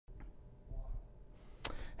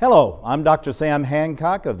Hello, I'm Dr. Sam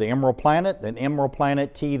Hancock of the Emerald Planet and Emerald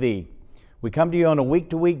Planet TV. We come to you on a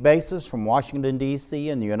week-to-week basis from Washington, D.C.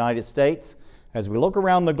 in the United States as we look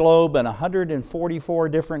around the globe in 144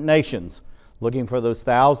 different nations, looking for those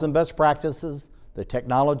 1,000 best practices, the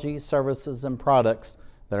technology, services, and products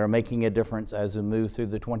that are making a difference as we move through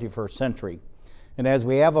the 21st century. And as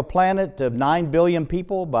we have a planet of 9 billion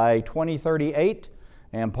people by 2038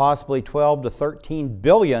 and possibly 12 to 13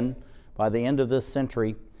 billion by the end of this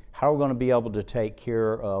century, how are we going to be able to take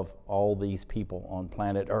care of all these people on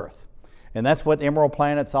planet Earth? And that's what Emerald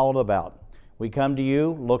Planet's all about. We come to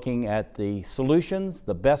you looking at the solutions,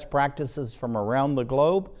 the best practices from around the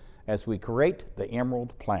globe as we create the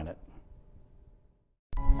Emerald Planet.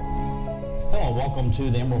 Hello, welcome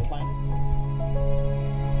to the Emerald Planet.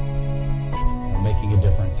 We're making a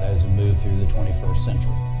difference as we move through the 21st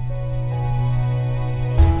century.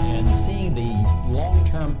 And seeing the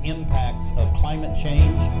long-term impacts of climate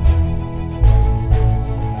change.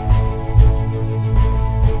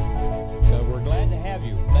 We're glad to have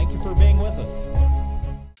you. Thank you for being with us.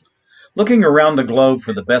 Looking around the globe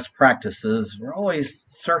for the best practices, we're always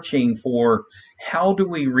searching for how do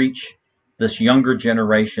we reach this younger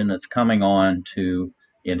generation that's coming on to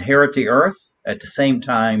inherit the earth, at the same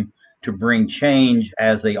time to bring change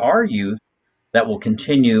as they are youth that will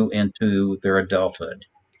continue into their adulthood.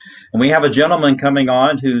 And we have a gentleman coming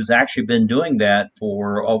on who's actually been doing that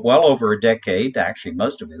for well over a decade, actually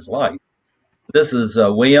most of his life. This is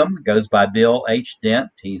William, goes by Bill H. Dent.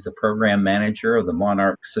 He's the program manager of the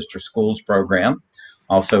Monarch Sister Schools program,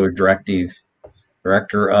 also a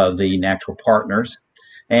director of the Natural Partners.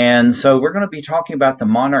 And so we're going to be talking about the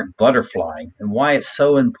monarch butterfly and why it's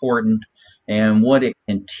so important and what it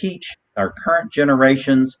can teach our current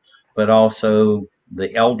generations, but also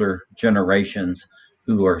the elder generations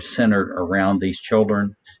who are centered around these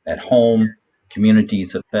children at home,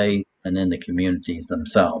 communities of faith, and in the communities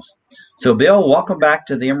themselves. So Bill, welcome back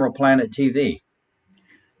to the Emerald Planet TV.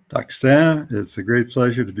 Dr. Sam, it's a great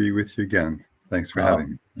pleasure to be with you again. Thanks for having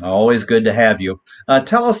me. Always good to have you.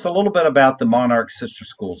 Tell us a little bit about the Monarch Sister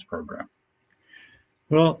Schools program.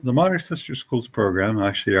 Well, the Monarch Sister Schools program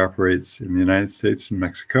actually operates in the United States and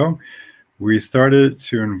Mexico. We started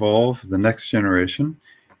to involve the next generation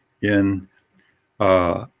in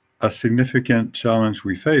a significant challenge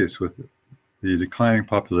we face with the declining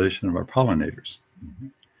population of our pollinators. Mm-hmm.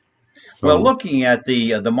 So, well, looking at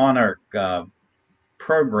the Monarch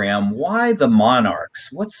program, why the monarchs?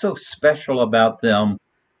 What's so special about them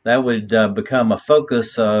that would become a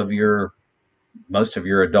focus of most of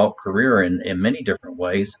your adult career in many different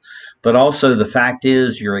ways? But also the fact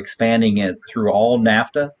is you're expanding it through all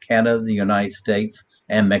NAFTA, Canada, the United States,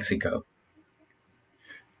 and Mexico.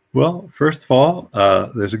 Well, first of all,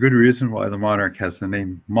 there's a good reason why the monarch has the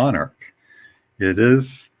name Monarch. It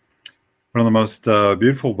is one of the most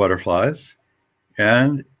beautiful butterflies,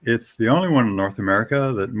 and it's the only one in North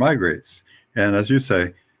America that migrates. And as you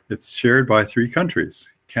say, it's shared by 3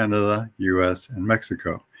 countries, Canada, US, and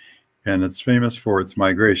Mexico. And it's famous for its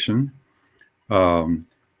migration,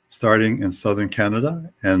 starting in southern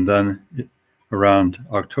Canada, and then around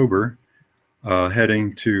October,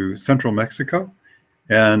 heading to central Mexico.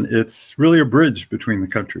 And it's really a bridge between the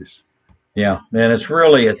countries. Yeah, and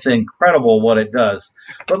it's incredible what it does.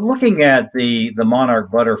 But looking at the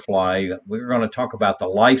monarch butterfly, we're going to talk about the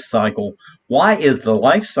life cycle. Why is the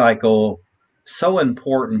life cycle so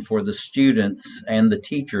important for the students and the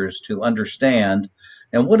teachers to understand?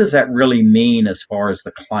 And what does that really mean as far as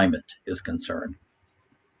the climate is concerned?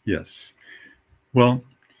 Yes. Well,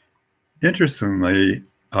 interestingly,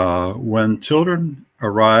 when children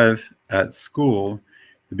arrive at school,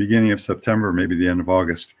 the beginning of September, maybe the end of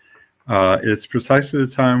August, it's precisely the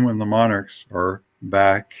time when the monarchs are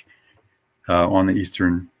back on the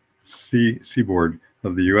eastern seaboard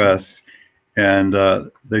of the U.S. And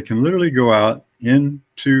they can literally go out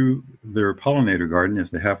into their pollinator garden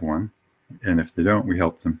if they have one. And if they don't, we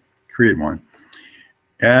help them create one.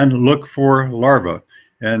 And look for larvae.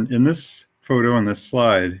 And in this photo, on this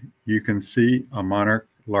slide, you can see a monarch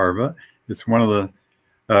larva. It's one of the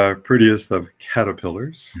prettiest of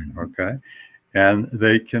caterpillars, okay? And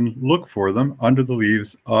they can look for them under the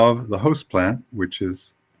leaves of the host plant, which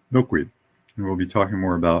is milkweed. And we'll be talking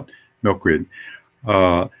more about milkweed.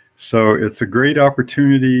 So it's a great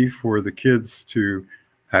opportunity for the kids to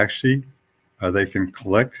actually, they can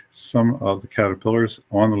collect some of the caterpillars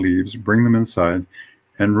on the leaves, bring them inside,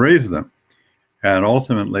 and raise them. And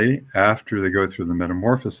ultimately, after they go through the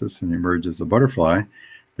metamorphosis and emerge as a butterfly,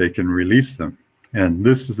 they can release them. And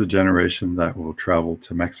this is the generation that will travel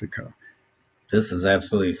to Mexico. This is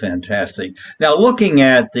absolutely fantastic. Now, looking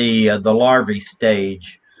at the larvae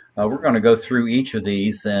stage, We're going to go through each of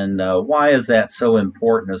these and why is that so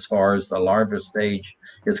important as far as the larva stage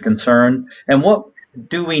is concerned, and what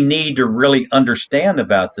do we need to really understand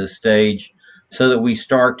about this stage so that we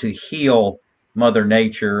start to heal Mother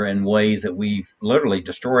Nature in ways that we've literally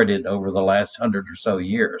destroyed it over the last 100 or so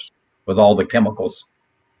years with all the chemicals.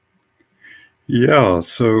 Yeah,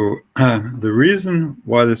 so the reason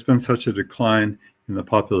why there's been such a decline in the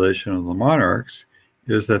population of the monarchs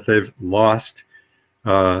is that they've lost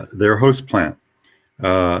their host plant.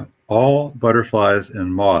 All butterflies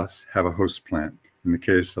and moths have a host plant. In the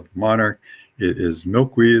case of the monarch, it is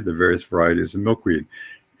milkweed, the various varieties of milkweed.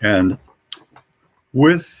 And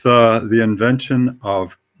with the invention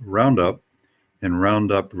of Roundup and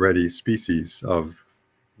Roundup ready species of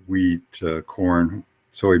wheat, corn,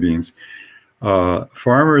 soybeans,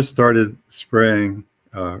 farmers started spraying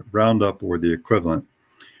Roundup or the equivalent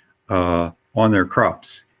on their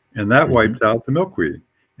crops. And that wiped out the milkweed.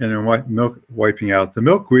 And in wiping out the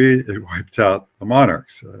milkweed, it wiped out the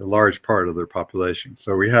monarchs, a large part of their population.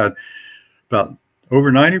 So we had about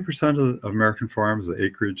over 90% of American farms, the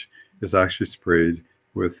acreage is actually sprayed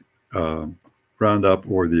with Roundup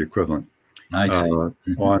or the equivalent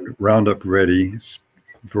on Roundup ready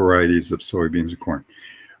varieties of soybeans and corn.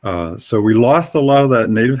 So we lost a lot of that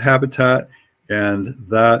native habitat, and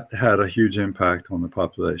that had a huge impact on the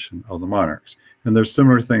population of the monarchs. And there's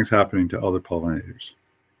similar things happening to other pollinators.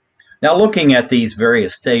 Now, looking at these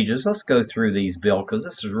various stages, let's go through these, Bill, because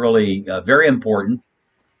this is really very important,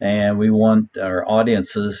 and we want our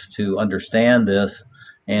audiences to understand this.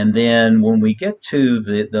 And then when we get to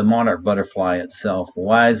the monarch butterfly itself,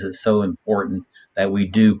 why is it so important that we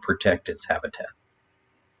do protect its habitat?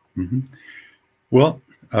 Well,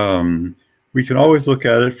 we can always look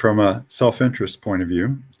at it from a self-interest point of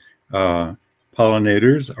view.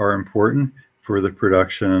 Pollinators are important for the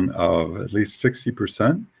production of at least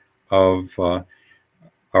 60% of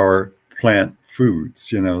our plant foods,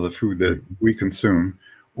 the food that we consume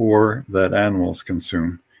or that animals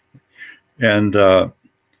consume. And,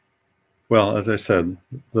 well, as I said,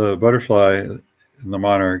 the butterfly and the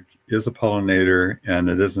monarch is a pollinator, and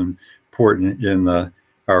it is important in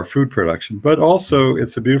our food production, but also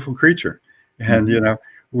it's a beautiful creature. And,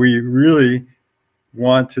 we really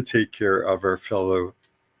want to take care of our fellow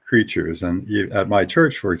creatures. And at my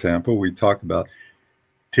church, for example, we talk about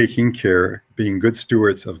taking care, being good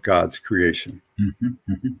stewards of God's creation.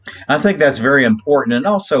 I think that's very important. And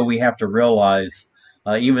also we have to realize,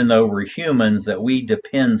 even though we're humans, that we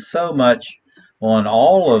depend so much on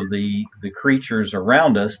all of the creatures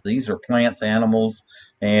around us. These are plants, animals,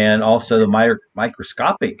 and also the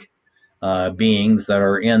microscopic beings that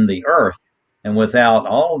are in the earth. And without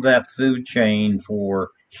all of that food chain for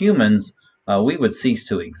humans, we would cease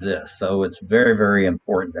to exist. So it's very, very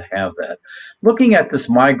important to have that. Looking at this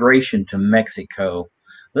migration to Mexico,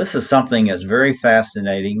 this is something that's very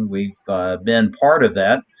fascinating. We've been part of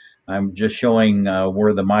that. I'm just showing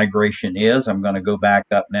where the migration is. I'm going to go back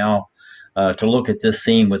up now to look at this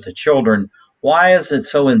scene with the children. Why is it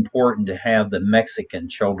so important to have the Mexican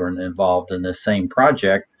children involved in this same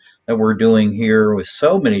project that we're doing here with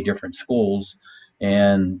so many different schools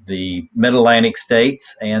in the Mid-Atlantic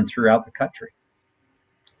states and throughout the country?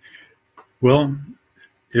 Well,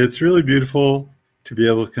 it's really beautiful to be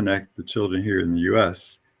able to connect the children here in the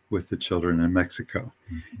U.S. with the children in Mexico.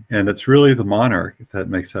 And it's really the monarch that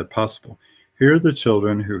makes that possible. Here are the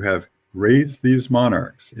children who have raised these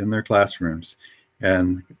monarchs in their classrooms,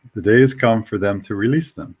 and the day has come for them to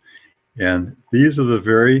release them. And these are the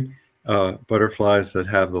very butterflies that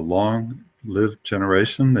have the long-lived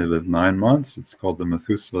generation. They live 9 months. It's called the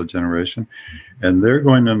Methuselah generation. And they're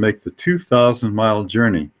going to make the 2,000-mile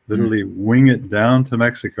journey, literally wing it down to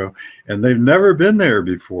Mexico. And they've never been there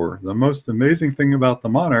before. The most amazing thing about the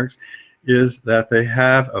monarchs is that they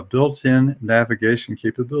have a built-in navigation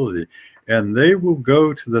capability. And they will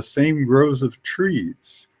go to the same groves of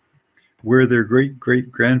trees where their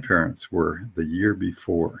great-great-grandparents were the year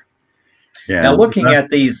before. And now, looking at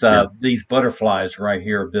these butterflies right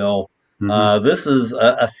here, Bill, this is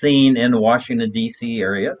a scene in the Washington, D.C.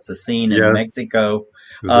 area. It's a scene in Mexico.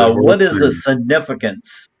 What is the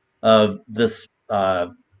significance of this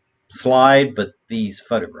slide, but these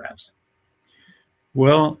photographs?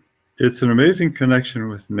 Well, it's an amazing connection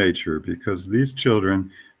with nature, because these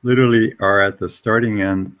children literally are at the starting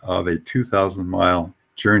end of a 2,000-mile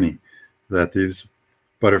journey that these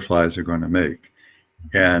butterflies are going to make.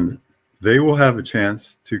 And they will have a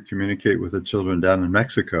chance to communicate with the children down in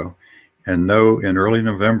Mexico and know in early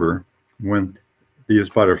November when these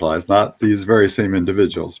butterflies, not these very same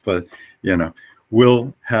individuals, but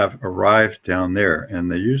will have arrived down there.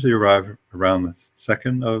 And they usually arrive around the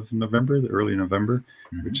 2nd of November, the early November,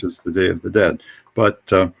 which is the Day of the Dead. But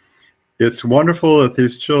it's wonderful that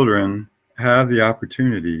these children have the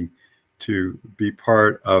opportunity to be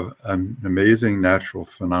part of an amazing natural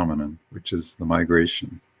phenomenon, which is the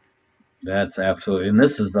migration. That's absolutely, and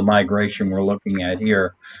this is the migration we're looking at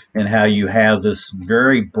here, and how you have this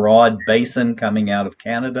very broad basin coming out of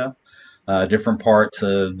Canada, different parts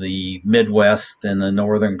of the Midwest and the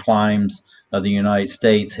northern climes of the United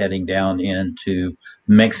States heading down into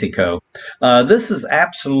Mexico. This is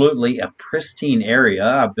absolutely a pristine area.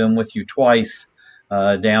 I've been with you twice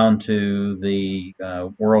down to the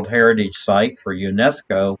World Heritage Site for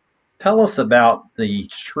UNESCO. Tell us about the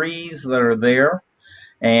trees that are there.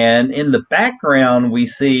 And in the background, we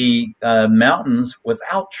see mountains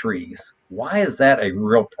without trees. Why is that a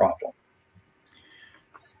real problem?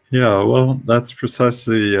 Yeah, well, that's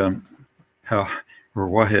precisely how or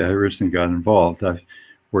why I originally got involved. I've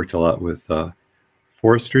worked a lot with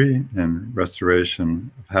forestry and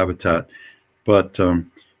restoration of habitat, but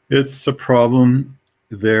it's a problem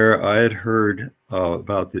there. I had heard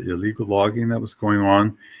about the illegal logging that was going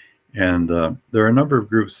on, and there are a number of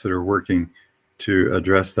groups that are working to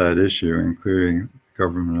address that issue, including the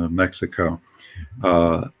government of Mexico.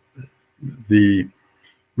 The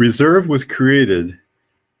reserve was created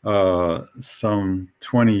some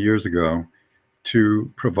 20 years ago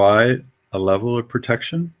to provide a level of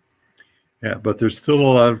protection, but there's still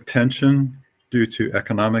a lot of tension due to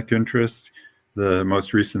economic interest, the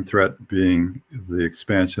most recent threat being the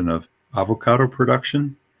expansion of avocado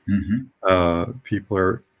production. People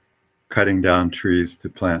are cutting down trees to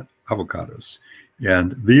plant avocados.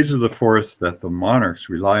 And these are the forests that the monarchs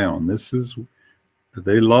rely on.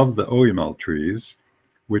 They love the oyamel trees,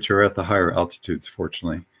 which are at the higher altitudes,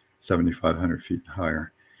 fortunately, 7,500 feet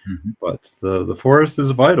higher. But the forest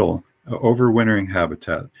is vital, overwintering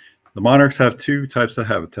habitat. The monarchs have two types of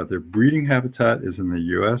habitat. Their breeding habitat is in the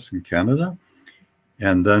US and Canada,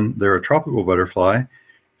 and then they're a tropical butterfly,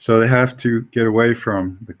 so they have to get away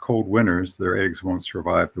from the cold winters. Their eggs won't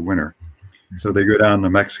survive the winter. So they go down to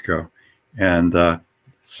Mexico, and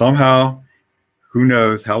somehow, who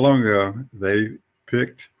knows how long ago, they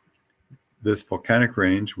picked this volcanic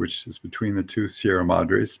range, which is between the two Sierra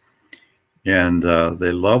Madres, and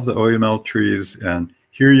they love the oyamel trees. And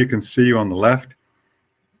here you can see on the left,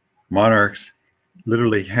 monarchs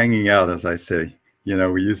literally hanging out, as I say. You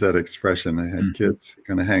know, we use that expression. I had kids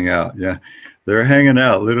going to hang out. Yeah, they're hanging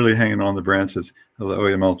out, literally hanging on the branches of the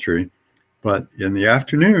oyamel tree. But in the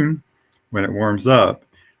afternoon, when it warms up,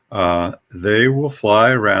 they will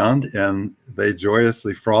fly around and they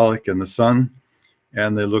joyously frolic in the sun,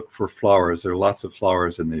 and they look for flowers. There are lots of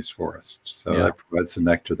flowers in these forests, so that provides the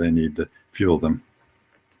nectar they need to fuel them.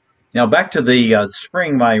 Now back to the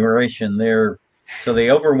spring migration there. So they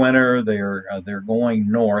overwinter. They're going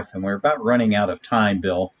north, and we're about running out of time,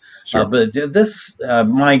 Bill. Sure. But this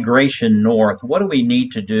migration north, what do we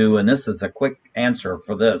need to do? And this is a quick answer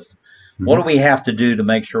for this. What do we have to do to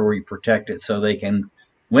make sure we protect it so they can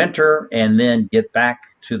winter and then get back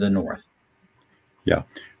to the north? Yeah,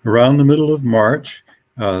 around the middle of March,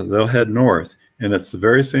 they'll head north, and it's the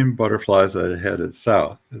very same butterflies that headed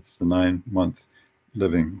south. It's the 9-month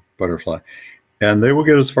living butterfly, and they will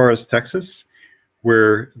get as far as Texas,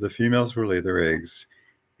 where the females will lay their eggs,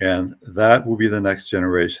 and that will be the next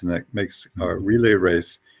generation that makes a relay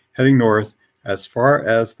race heading north as far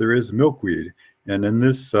as there is milkweed. And in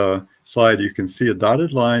this slide, you can see a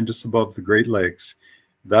dotted line just above the Great Lakes.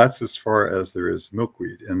 That's as far as there is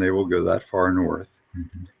milkweed, and they will go that far north,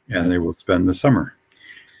 and they will spend the summer.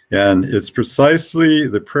 And it's precisely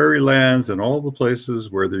the prairie lands and all the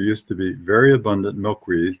places where there used to be very abundant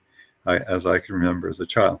milkweed, as I can remember as a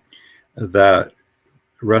child, that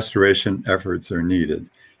restoration efforts are needed.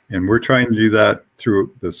 And we're trying to do that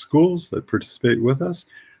through the schools that participate with us.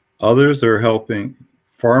 Others are helping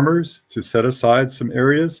farmers to set aside some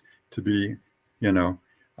areas to be,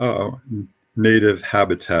 native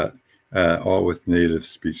habitat, all with native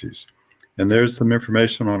species. And there's some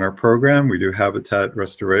information on our program. We do habitat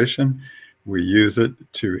restoration. We use it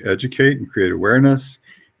to educate and create awareness.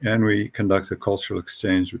 And we conduct a cultural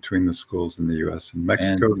exchange between the schools in the US and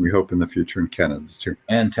Mexico, and we hope in the future in Canada too.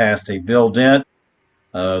 Fantastic. Bill Dent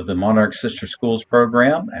of the Monarch Sister Schools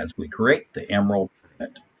program as we create the Emerald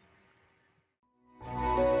Planet.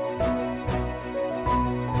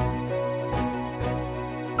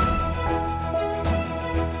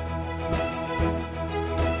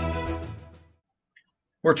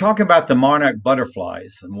 We're talking about the monarch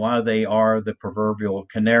butterflies and why they are the proverbial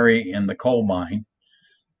canary in the coal mine.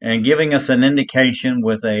 and giving us an indication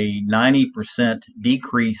with a 90%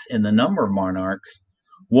 decrease in the number of monarchs,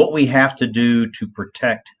 what we have to do to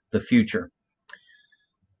protect the future.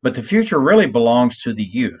 But the future really belongs to the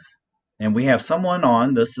youth. And we have someone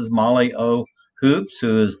on. This is Molly O. Hoops,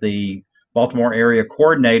 who is the Baltimore area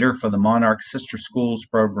coordinator for the Monarch Sister Schools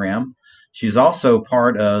program. She's also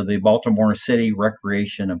part of the Baltimore City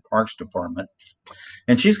Recreation and Parks Department.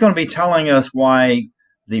 And she's going to be telling us why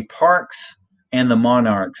the parks and the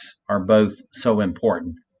monarchs are both so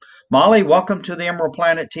important. Molly, welcome to the Emerald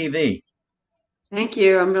Planet TV. Thank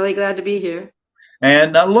you. I'm really glad to be here.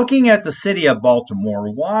 And looking at the city of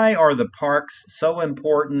Baltimore, why are the parks so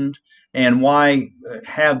important, and why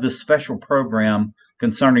have this special program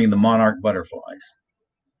concerning the monarch butterflies?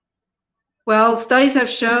 Well, studies have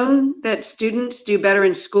shown that students do better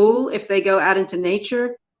in school if they go out into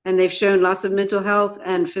nature, and they've shown lots of mental health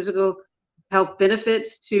and physical health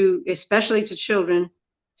benefits especially to children.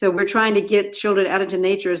 So we're trying to get children out into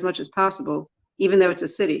nature as much as possible, even though it's a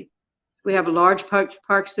city. We have a large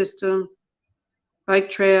park system, bike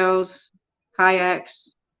trails, kayaks,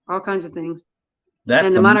 all kinds of things.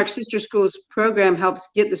 And the Monarch Sister Schools program helps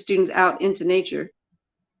get the students out into nature.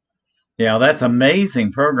 Yeah, that's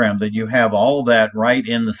amazing program that you have all that right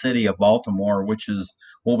in the city of Baltimore, which is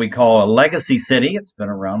what we call a legacy city. It's been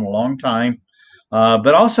around a long time.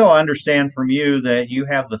 But also I understand from you that you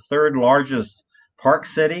have the third largest park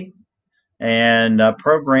city and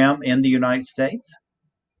program in the United States.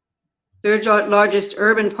 Third largest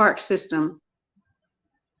urban park system.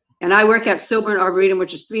 And I work at Silburn Arboretum,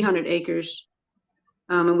 which is 300 acres.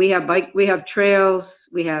 And we have trails,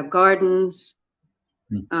 we have gardens.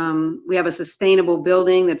 We have a sustainable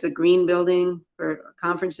building that's a green building for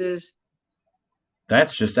conferences.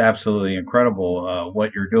 That's just absolutely incredible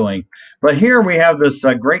what you're doing. But here we have this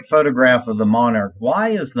great photograph of the monarch. Why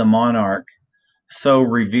is the monarch so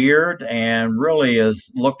revered and really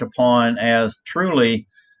is looked upon as truly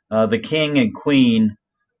the king and queen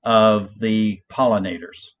of the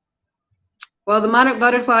pollinators? Well, the monarch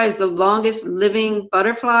butterfly is the longest living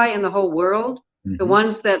butterfly in the whole world. The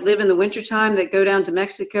ones that live in the wintertime that go down to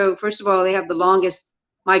Mexico, first of all, they have the longest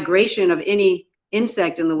migration of any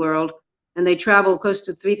insect in the world. And they travel close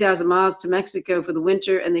to 3,000 miles to Mexico for the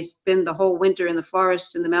winter, and they spend the whole winter in the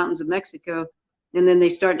forest in the mountains of Mexico. And then they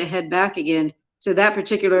start to head back again. So that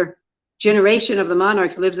particular generation of the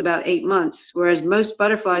monarchs lives about 8 months, whereas most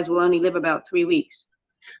butterflies will only live about 3 weeks.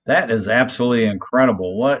 That is absolutely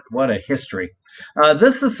incredible. What a history.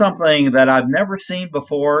 This is something that I've never seen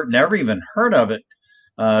before, never even heard of it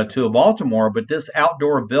to Baltimore, but this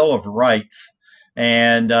outdoor Bill of Rights.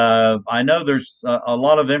 And I know there's a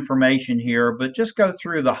lot of information here, but just go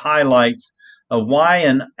through the highlights of why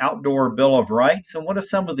an outdoor Bill of Rights and what are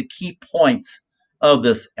some of the key points of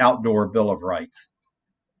this outdoor Bill of Rights.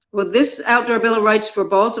 Well, this outdoor Bill of Rights for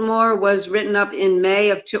Baltimore was written up in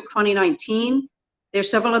May of 2019. There's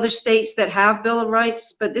several other states that have Bill of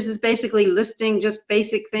Rights, but this is basically listing just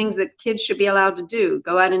basic things that kids should be allowed to do.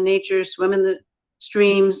 Go out in nature, swim in the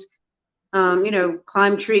streams,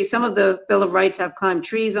 climb trees. Some of the Bill of Rights have climb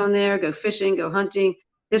trees on there, go fishing, go hunting.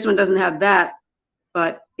 This one doesn't have that,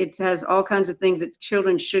 but it has all kinds of things that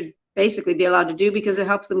children should basically be allowed to do because it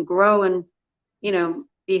helps them grow and,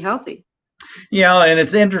 be healthy. Yeah, and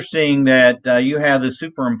it's interesting that you have this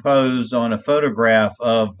superimposed on a photograph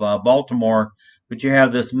of Baltimore, but you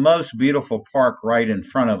have this most beautiful park right in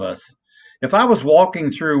front of us. If I was walking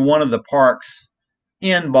through one of the parks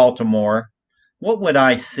in Baltimore, what would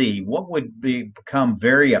I see? What would become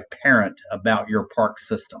very apparent about your park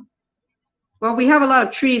system? Well, we have a lot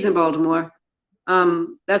of trees in Baltimore.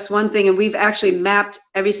 That's one thing, and we've actually mapped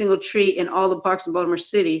every single tree in all the parks in Baltimore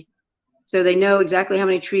City, so they know exactly how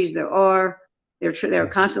many trees there are. They're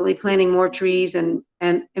constantly planting more trees, and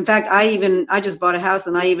in fact, I just bought a house,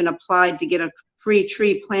 and I even applied to get a free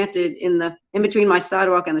tree planted in between my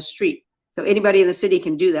sidewalk and the street. So anybody in the city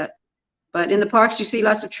can do that. But in the parks, you see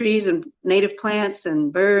lots of trees and native plants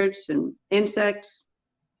and birds and insects.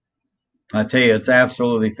 I tell you, it's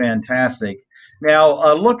absolutely fantastic.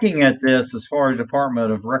 Now, looking at this as far as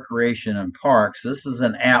Department of Recreation and Parks, this is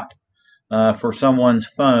an app for someone's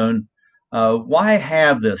phone. Why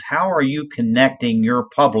have this? How are you connecting your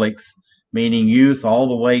publics, meaning youth all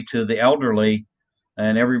the way to the elderly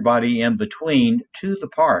and everybody in between, to the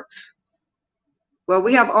parks? Well,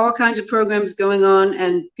 we have all kinds of programs going on,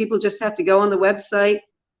 and people just have to go on the website,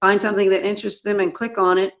 find something that interests them, and click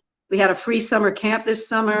on it. We had a free summer camp this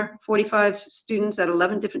summer, 45 students at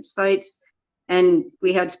 11 different sites, and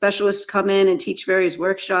we had specialists come in and teach various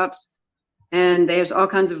workshops. And there's all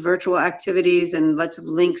kinds of virtual activities and lots of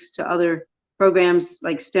links to other programs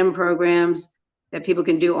like STEM programs. that people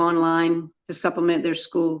can do online to supplement their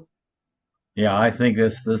school. Yeah, I think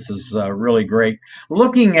this is really great.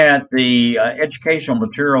 Looking at the educational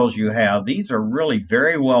materials you have, these are really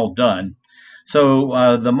very well done.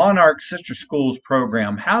 So the Monarch Sister Schools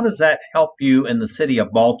program, how does that help you in the city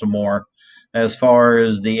of Baltimore as far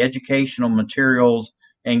as the educational materials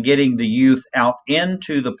and getting the youth out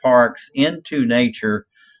into the parks, into nature,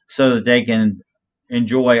 so that they can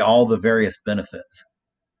enjoy all the various benefits?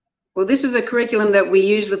 Well, this is a curriculum that we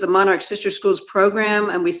use with the Monarch Sister Schools program,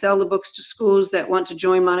 and we sell the books to schools that want to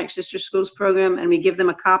join Monarch Sister Schools program, and we give them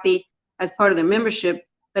a copy as part of their membership.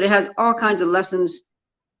 But it has all kinds of lessons,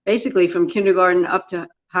 basically from kindergarten up to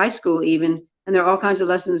high school even, and there are all kinds of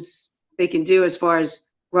lessons they can do as far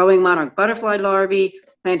as growing monarch butterfly larvae,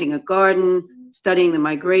 planting a garden, studying the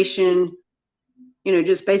migration,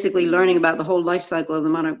 just basically learning about the whole life cycle of the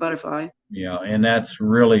monarch butterfly. Yeah, and that's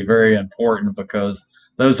really very important because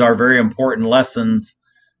those are very important lessons.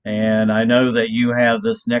 And I know that you have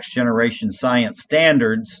this next generation science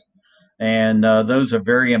standards, and those are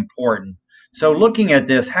very important. So, looking at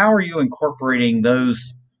this, how are you incorporating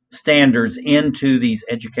those standards into these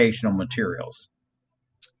educational materials?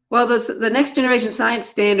 Well, the next generation science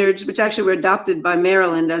standards, which actually were adopted by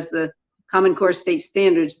Maryland as the Common Core state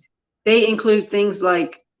standards, they include things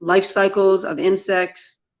like life cycles of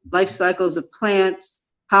insects, life cycles of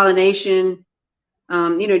plants, pollination,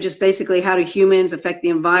 just basically how do humans affect the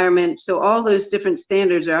environment. So all those different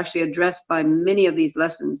standards are actually addressed by many of these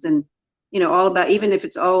lessons. And, all about, even if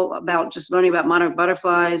it's all about just learning about monarch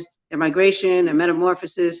butterflies, their migration, their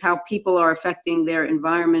metamorphosis, how people are affecting their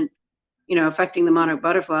environment, affecting the monarch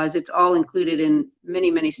butterflies, it's all included in many,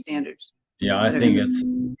 many standards. Yeah, I think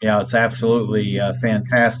it's absolutely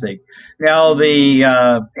fantastic. Now,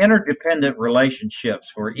 the interdependent relationships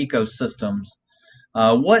for ecosystems.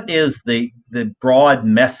 What is the broad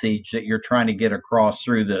message that you're trying to get across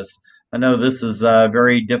through this? I know this is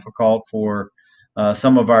very difficult for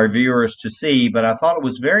some of our viewers to see, but I thought it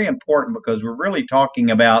was very important because we're really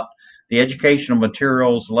talking about the educational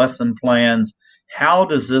materials, lesson plans. How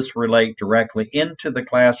does this relate directly into the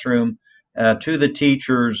classroom, to the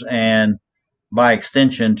teachers, and by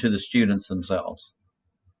extension to the students themselves?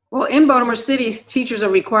 Well, in Baltimore City, teachers are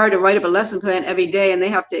required to write up a lesson plan every day, and they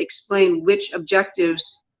have to explain which objectives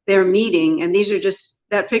they're meeting. And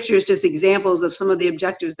that picture is just examples of some of the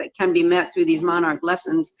objectives that can be met through these monarch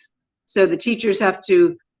lessons. So the teachers have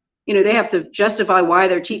to, they have to justify why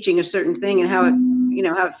they're teaching a certain thing and how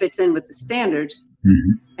it fits in with the standards.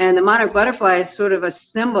 Mm-hmm. And the monarch butterfly is sort of a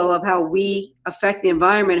symbol of how we affect the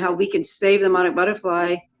environment, how we can save the monarch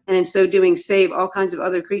butterfly, and in so doing, save all kinds of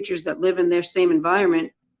other creatures that live in their same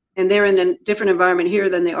environment. And they're in a different environment here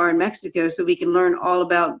than they are in Mexico, so we can learn all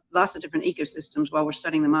about lots of different ecosystems while we're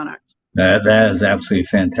studying the monarchs. That is absolutely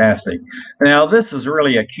fantastic. Now, this is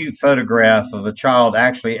really a cute photograph of a child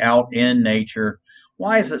actually out in nature.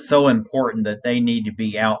 Why is it so important that they need to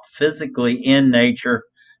be out physically in nature,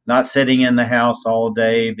 not sitting in the house all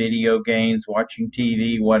day, video games, watching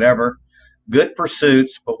TV, whatever? Good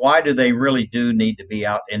pursuits, but why do they really do need to be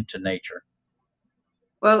out into nature?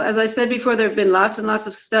 Well, as I said before, there have been lots and lots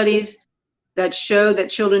of studies that show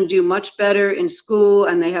that children do much better in school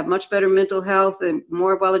and they have much better mental health and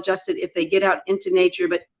more well-adjusted if they get out into nature.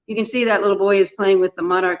 But you can see that little boy is playing with the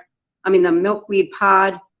the milkweed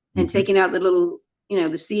pod and taking out the little,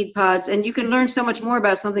 the seed pods. And you can learn so much more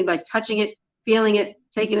about something by touching it, feeling it,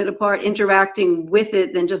 taking it apart, interacting with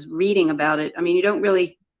it than just reading about it. I mean, you don't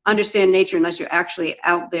really understand nature unless you're actually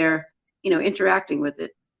out there, interacting with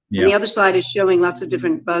it. Yeah. And the other slide is showing lots of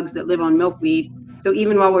different bugs that live on milkweed. So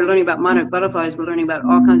even while we're learning about monarch butterflies, we're learning about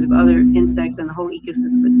all kinds of other insects and the whole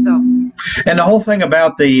ecosystem itself. And the whole thing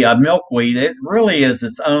about the milkweed, it really is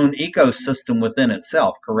its own ecosystem within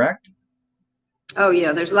itself, correct? Oh,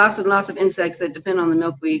 yeah. There's lots and lots of insects that depend on the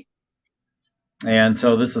milkweed. And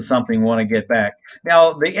so this is something we want to get back.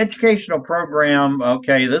 Now, the educational program,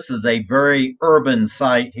 okay, this is a very urban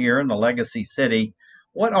site here in the Legacy City.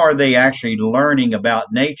 What are they actually learning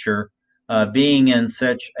about nature being in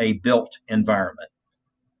such a built environment?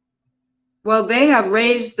 Well, they have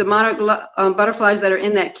raised the monarch butterflies that are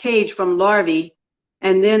in that cage from larvae,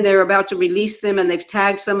 and then they're about to release them, and they've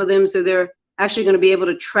tagged some of them, so they're actually going to be able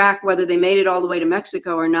to track whether they made it all the way to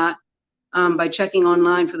Mexico or not by checking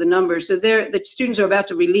online for the numbers. So the students are about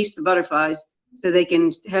to release the butterflies so they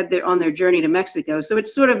can head on their journey to Mexico. So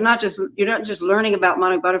it's sort of you're not just learning about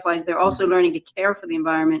monarch butterflies, they're also learning to care for the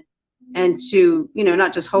environment and to,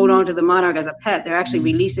 not just hold on to the monarch as a pet. They're actually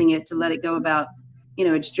releasing it to let it go about,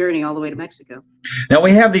 its journey all the way to Mexico. Now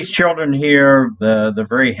we have these children here, the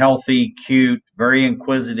very healthy, cute, very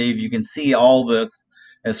inquisitive. You can see all this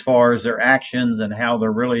as far as their actions and how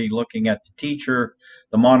they're really looking at the teacher,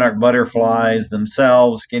 the monarch butterflies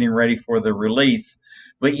themselves, getting ready for the release.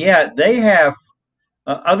 But yet they have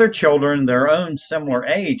other children their own similar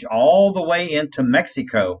age all the way into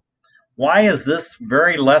Mexico. Why is this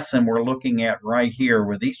very lesson we're looking at right here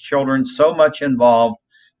with these children so much involved,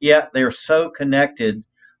 yet they're so connected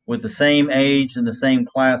with the same age and the same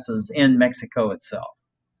classes in Mexico itself?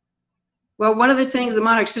 Well, one of the things the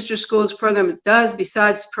Monarch Sister Schools program does,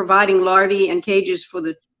 besides providing larvae and cages for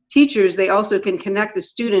the teachers, they also can connect the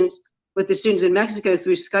students with the students in Mexico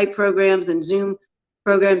through Skype programs and Zoom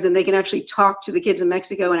programs, and they can actually talk to the kids in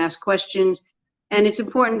Mexico and ask questions. And it's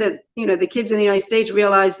important that, you know, the kids in the United States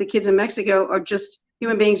realize the kids in Mexico are just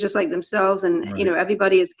human beings just like themselves, and Right. you know,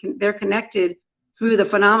 everybody is they're connected through the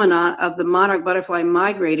phenomenon of the monarch butterfly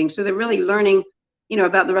migrating. So they're really learning, you know,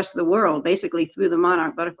 about the rest of the world basically through the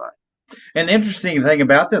monarch butterfly. An interesting thing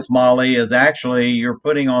about this, Molly, is actually you're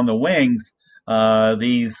putting on the wings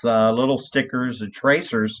these little stickers, the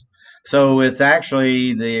tracers. So it's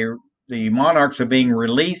actually the monarchs are being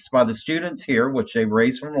released by the students here, which they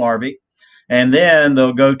raise from larvae, and then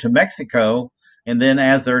they'll go to Mexico. And then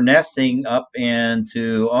as they're nesting up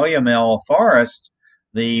into Oyamel Forest,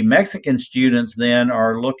 the Mexican students then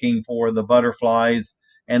are looking for the butterflies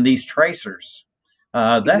and these tracers.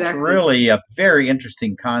 That's Exactly. really a very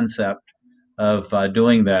interesting concept of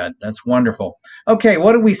doing that. That's wonderful. Okay,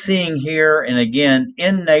 what are we seeing here? And again,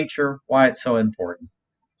 in nature, why it's so important.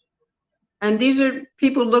 And these are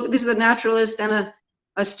people this is a naturalist and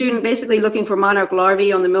a student basically looking for monarch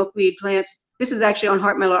larvae on the milkweed plants. This is actually on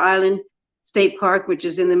Hart Miller Island State Park, which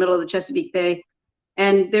is in the middle of the Chesapeake Bay.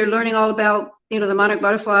 And they're learning all about, you know, the monarch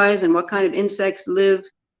butterflies and what kind of insects live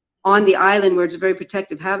on the island, where it's a very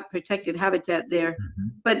protected habitat there. Mm-hmm.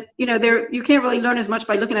 But you know, you can't really learn as much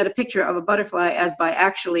by looking at a picture of a butterfly as by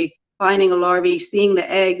actually finding a larvae, seeing the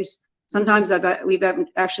eggs. Sometimes we've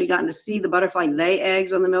actually gotten to see the butterfly lay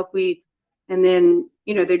eggs on the milkweed, and then,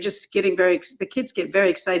 you know, they're just getting the kids get very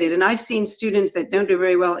excited. And I've seen students that don't do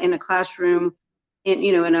very well in a classroom,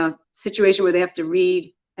 in a situation where they have to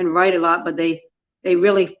read and write a lot, but they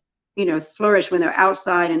really, you know, flourish when they're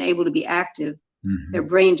outside and able to be active. Mm-hmm. Their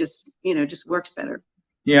brain just works better.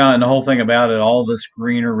 Yeah, and the whole thing about it, all this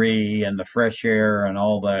greenery and the fresh air and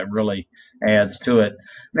all that really adds to it.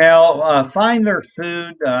 Now, find their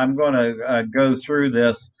food. I'm going to go through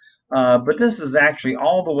this, but this is actually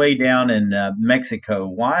all the way down in Mexico.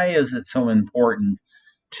 Why is it so important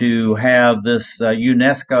to have this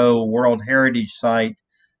UNESCO World Heritage Site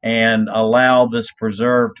and allow this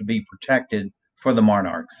preserve to be protected for the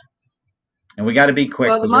monarchs? And we got to be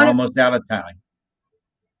quick because we're almost out of time.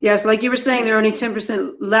 Yes, like you were saying, there are only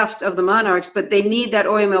 10% left of the monarchs, but they need that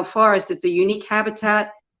Oyamel forest. It's a unique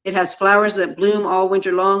habitat. It has flowers that bloom all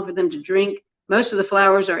winter long for them to drink. Most of the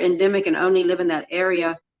flowers are endemic and only live in that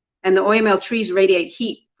area. And the Oyamel trees radiate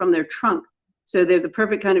heat from their trunk. So they're the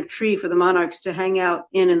perfect kind of tree for the monarchs to hang out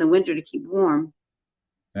in the winter to keep warm.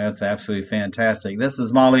 That's absolutely fantastic. This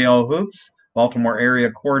is Molly O'Hoops, Baltimore Area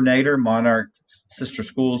Coordinator, Monarch Sister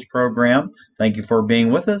Schools Program. Thank you for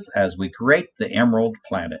being with us as we create the Emerald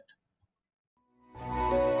Planet.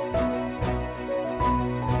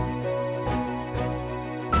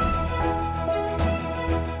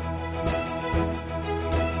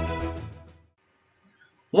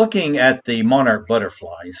 Looking at the monarch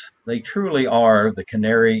butterflies, they truly are the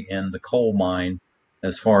canary in the coal mine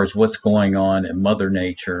as far as what's going on in Mother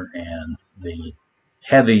Nature and the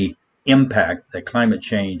heavy impact that climate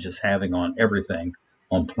change is having on everything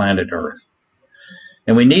on planet Earth.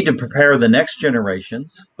 And we need to prepare the next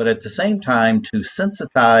generations, but at the same time to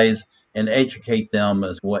sensitize and educate them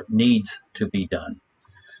as what needs to be done.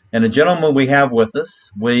 And the gentleman we have with us,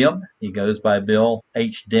 William, he goes by Bill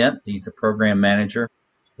H. Dent. He's the program manager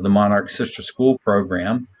of the Monarch Sister School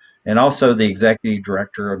Program and also the executive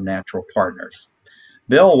director of Natural Partners.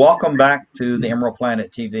 Bill, welcome back to the Emerald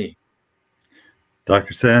Planet TV.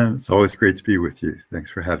 Dr. Sam, it's always great to be with you.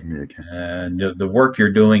 Thanks for having me again. And the work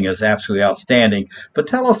you're doing is absolutely outstanding. But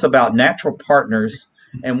tell us about Natural Partners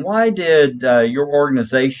and why did your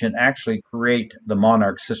organization actually create the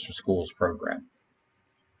Monarch Sister Schools Program?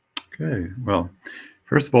 Okay, well,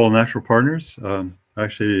 first of all, Natural Partners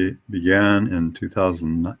actually began in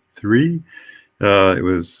 2003.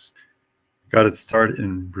 It got its start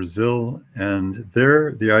in Brazil, and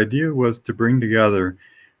there the idea was to bring together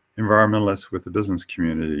environmentalists with the business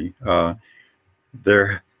community.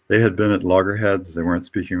 They had been at loggerheads, they weren't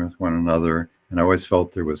speaking with one another, and I always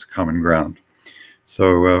felt there was common ground.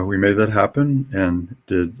 So we made that happen and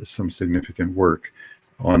did some significant work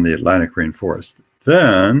on the Atlantic rainforest.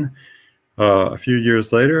 Then, a few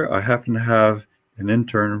years later, I happened to have an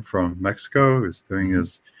intern from Mexico who's doing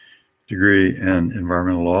his degree in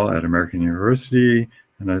environmental law at American University.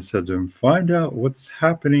 And I said to him, find out what's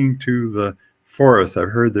happening to the forest. I've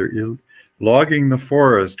heard they're logging the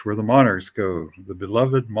forest where the monarchs go, the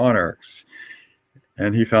beloved monarchs.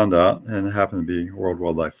 And he found out, and it happened to be World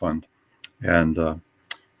Wildlife Fund, and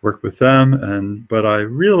worked with them. But I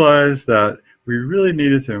realized that we really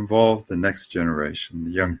needed to involve the next generation,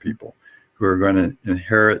 the young people, who are going to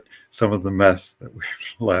inherit some of the mess that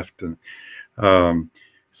we've left. And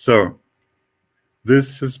so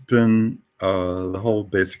this has been the whole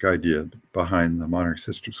basic idea behind the Monarch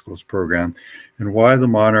Sister Schools program. And why the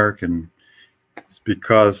Monarch? And it's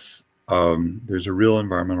because there's a real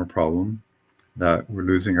environmental problem that we're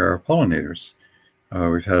losing our pollinators.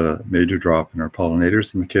 We've had a major drop in our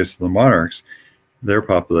pollinators. In the case of the monarchs, their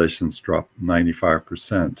populations dropped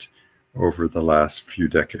 95% over the last few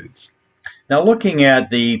decades. Now, looking at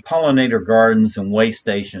the pollinator gardens and way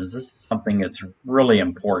stations, this is something that's really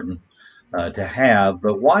important to have.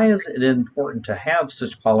 But why is it important to have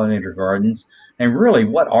such pollinator gardens? And really,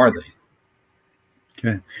 what are they?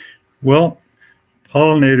 Okay. Well,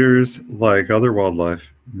 pollinators, like other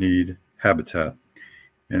wildlife, need habitat.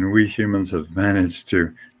 And we humans have managed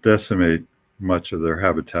to decimate much of their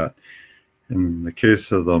habitat. In the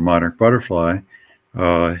case of the monarch butterfly,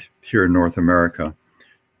 here in North America,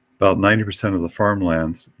 about 90% of the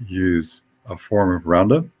farmlands use a form of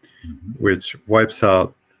Roundup, which wipes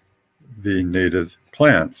out the native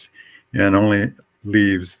plants and only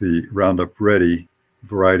leaves the Roundup ready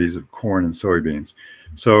varieties of corn and soybeans.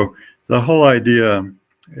 So the whole idea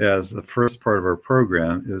as the first part of our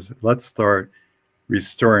program is let's start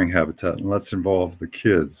restoring habitat and let's involve the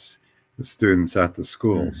kids, the students at the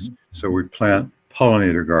schools. So we plant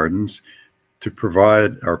pollinator gardens to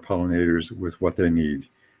provide our pollinators with what they need,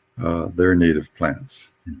 their native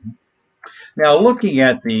plants. Now, looking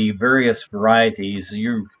at the various varieties,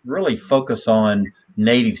 you really focus on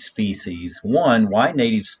native species. One, why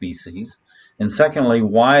native species? And secondly,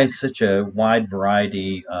 why such a wide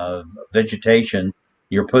variety of vegetation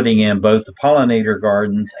you're putting in both the pollinator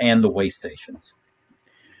gardens and the way stations?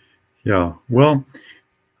 Yeah, well,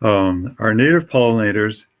 our native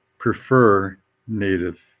pollinators prefer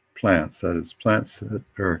native plants. That is, plants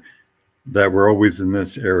that were always in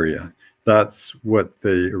this area. That's what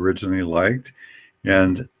they originally liked.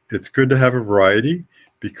 And it's good to have a variety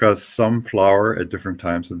because some flower at different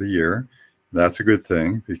times of the year. That's a good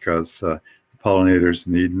thing because pollinators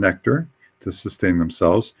need nectar to sustain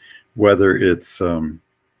themselves, whether it's a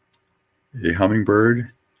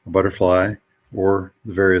hummingbird, a butterfly, or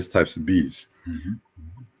the various types of bees.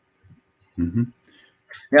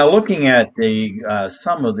 Now, looking at the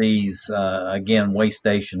some of these, again, way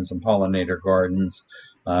stations and pollinator gardens,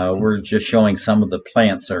 we're just showing some of the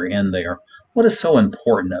plants that are in there. What is so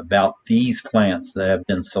important about these plants that have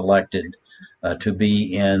been selected to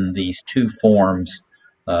be in these two forms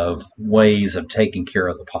of ways of taking care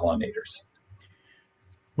of the pollinators?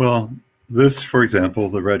 Well, this, for example,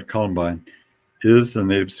 the red columbine, is a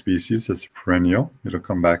native species. It's a perennial. It'll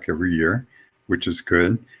come back every year, which is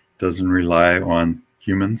good. Doesn't rely on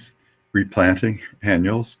humans replanting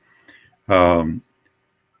annuals.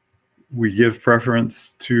 We give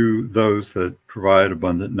preference to those that provide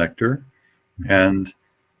abundant nectar. And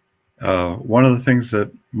one of the things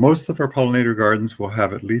that most of our pollinator gardens will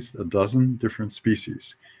have at least a dozen different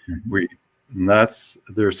species. And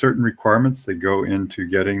there are certain requirements that go into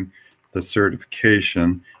getting the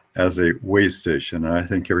certification as a way station. And I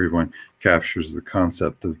think everyone captures the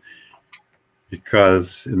concept of,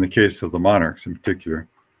 because in the case of the monarchs in particular,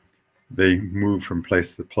 they move from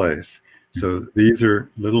place to place. So these are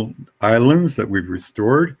little islands that we've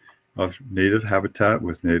restored of native habitat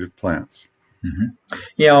with native plants. And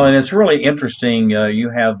it's really interesting. You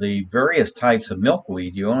have the various types of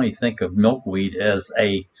milkweed. You only think of milkweed as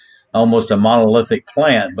almost a monolithic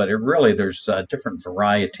plant, but there's different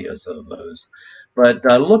varieties of those. But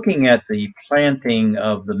looking at the planting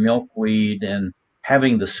of the milkweed and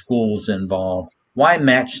having the schools involved, why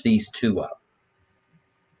match these two up?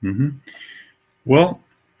 Well,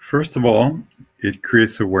 first of all, it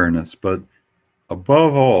creates awareness, but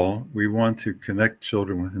above all, we want to connect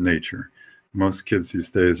children with nature. Most kids these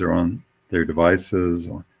days are on their devices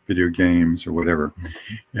or video games or whatever,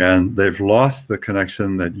 and they've lost the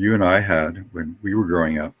connection that you and I had when we were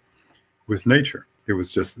growing up with nature. It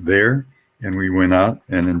was just there, and we went out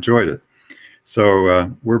and enjoyed it.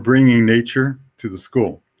 So we're bringing nature to the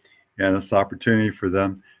school, and it's an opportunity for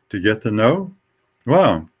them to get to know,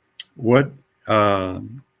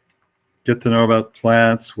 get to know about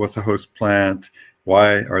plants, what's a host plant,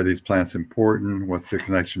 Why are these plants important? What's the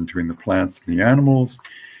connection between the plants and the animals?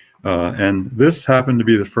 And this happened to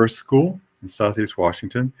be the first school in Southeast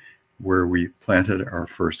Washington where we planted our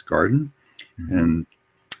first garden. Mm-hmm. And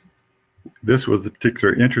this was a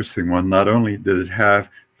particularly interesting one. Not only did it have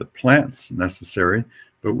the plants necessary,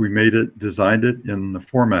 but we designed it in the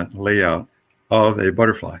format layout of a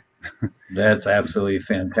butterfly. That's absolutely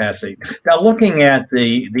fantastic. Now, looking at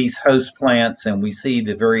these host plants, and we see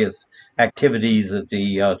the various activities that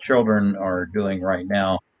the children are doing right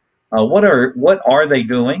now. What are they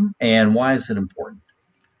doing, and why is it important?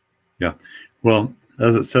 Yeah, well,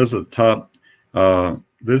 as it says at the top,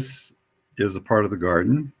 this is a part of the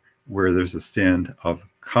garden where there's a stand of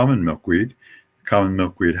common milkweed. Common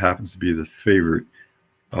milkweed happens to be the favorite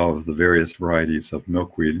of the various varieties of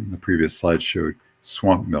milkweed. In the previous slide showed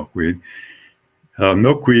swamp milkweed.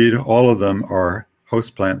 Milkweed, all of them are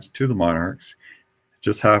host plants to the monarchs. It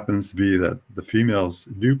just happens to be that the females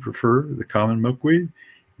do prefer the common milkweed,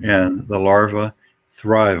 and the larvae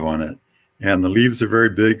thrive on it. And the leaves are very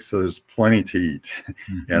big, so there's plenty to eat,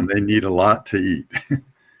 and they need a lot to eat.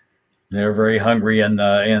 They're very hungry, and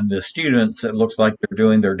the students, it looks like they're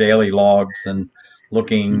doing their daily logs and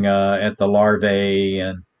looking at the larvae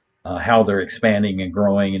and how they're expanding and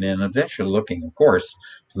growing, and then eventually looking, of course,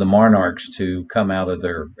 for the monarchs to come out of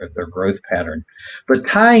their growth pattern. But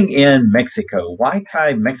tying in Mexico, why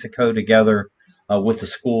tie Mexico together with the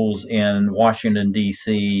schools in Washington,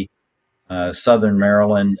 D.C., Southern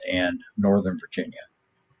Maryland, and Northern Virginia?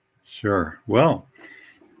 Sure. Well,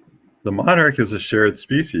 the monarch is a shared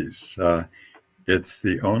species. It's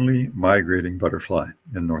the only migrating butterfly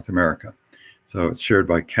in North America. So it's shared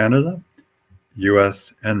by Canada,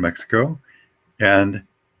 US, and Mexico. And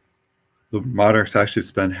the monarchs actually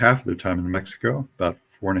spend half of their time in Mexico, about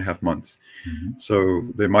 4.5 months. Mm-hmm. So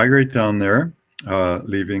they migrate down there,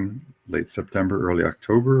 leaving late September, early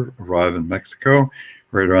October, arrive in Mexico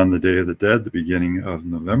right around the Day of the Dead, the beginning of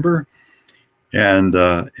November. And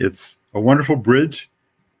it's a wonderful bridge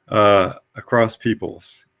across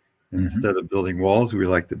peoples. Instead of building walls, we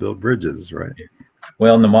like to build bridges, right?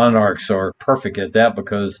 Well, and the monarchs are perfect at that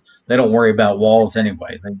because they don't worry about walls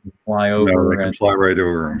anyway. They can fly over. No, they can fly right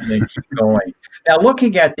over them. They keep going. Now,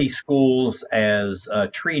 looking at these schools as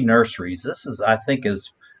tree nurseries, this is, I think,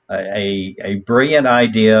 is a brilliant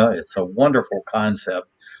idea. It's a wonderful concept.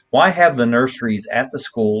 Why have the nurseries at the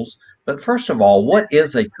schools? But first of all, what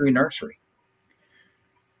is a tree nursery?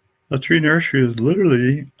 A tree nursery is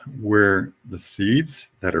literally where the seeds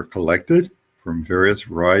that are collected from various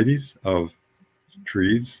varieties of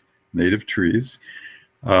trees, native trees,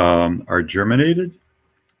 are germinated,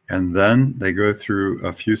 and then they go through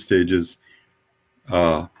a few stages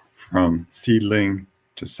from seedling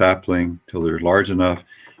to sapling till they're large enough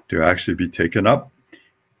to actually be taken up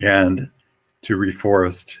and to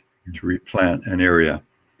reforest, to replant an area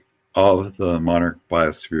of the Monarch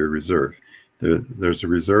Biosphere Reserve. There's a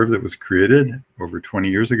reserve that was created over 20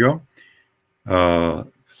 years ago,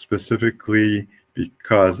 specifically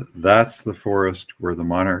because that's the forest where the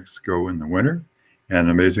monarchs go in the winter.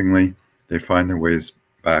 And amazingly, they find their ways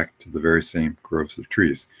back to the very same groves of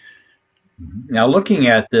trees. Now, looking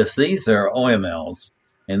at this, these are OMLs,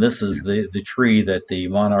 and this is the tree that the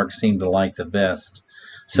monarchs seem to like the best.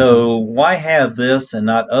 So why have this and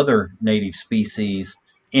not other native species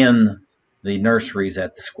in the nurseries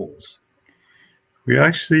at the schools? We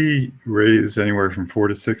actually raise anywhere from 4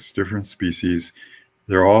 to 6 different species.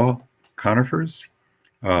 They're all conifers,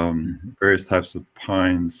 various types of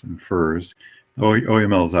pines and firs.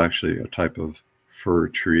 OML is actually a type of fir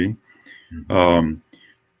tree.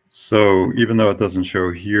 So even though it doesn't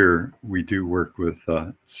show here, we do work with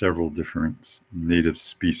several different native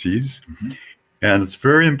species. And it's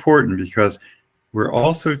very important because we're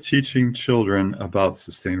also teaching children about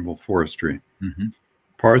sustainable forestry.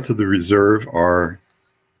 Parts of the reserve are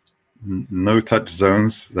no-touch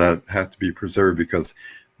zones that have to be preserved because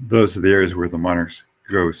those are the areas where the monarchs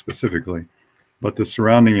go specifically. But the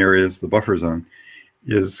surrounding areas, the buffer zone,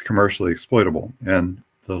 is commercially exploitable, and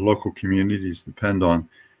the local communities depend on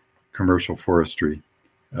commercial forestry,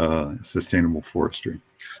 sustainable forestry.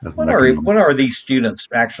 What are these students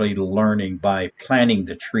actually learning by planting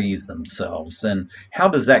the trees themselves, and how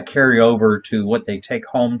does that carry over to what they take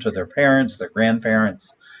home to their parents, their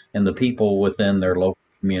grandparents, and the people within their local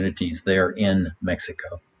communities there in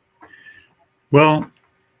Mexico? Well,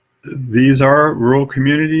 these are rural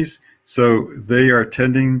communities, so they are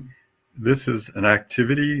tending. This is an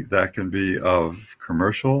activity that can be of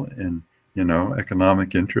commercial and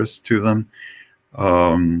economic interest to them.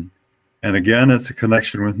 And again, it's a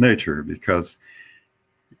connection with nature, because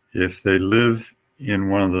if they live in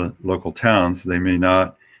one of the local towns, they may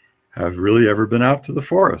not have really ever been out to the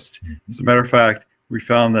forest. As a matter of fact, we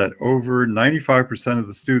found that over 95% of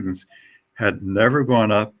the students had never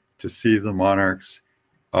gone up to see the monarchs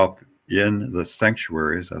up in the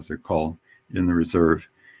sanctuaries, as they're called, in the reserve,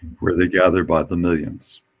 where they gather by the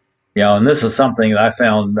millions. Yeah, and this is something that I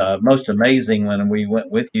found most amazing when we went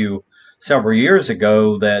with you several years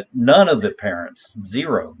ago, that none of the parents,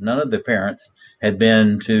 zero, none of the parents had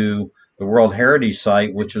been to the World Heritage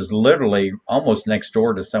Site, which is literally almost next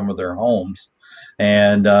door to some of their homes.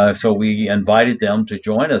 And so we invited them to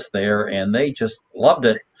join us there, and they just loved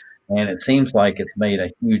it. And it seems like it's made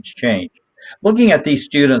a huge change. Looking at these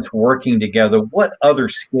students working together, what other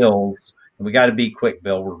skills, and we got to be quick,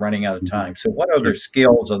 Bill, we're running out of time. So what other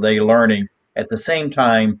skills are they learning at the same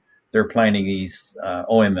time they're planting these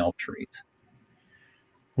OML trees?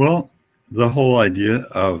 Well, the whole idea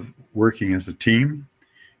of working as a team,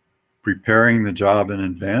 preparing the job in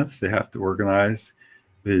advance. They have to organize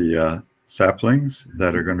the saplings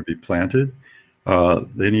that are going to be planted.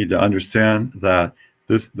 They need to understand that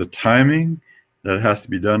the timing, that it has to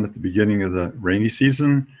be done at the beginning of the rainy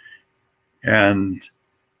season, and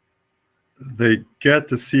they get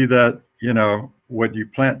to see that, you know, what you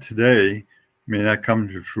plant today may not come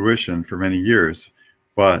to fruition for many years,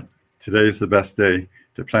 but today is the best day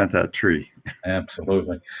to plant that tree.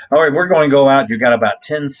 Absolutely. All right, we're going to go out. You got about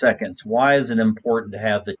 10 seconds. Why is it important to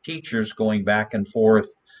have the teachers going back and forth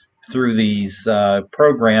through these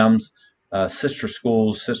programs, sister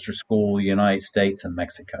school, United States and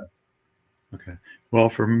Mexico? Okay. Well,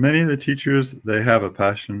 for many of the teachers, they have a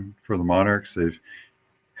passion for the monarchs. They've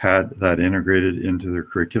had that integrated into their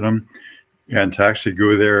curriculum. And to actually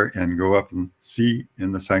go there and go up and see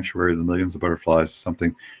in the sanctuary the millions of butterflies is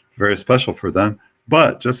something very special for them.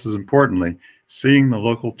 But just as importantly, seeing the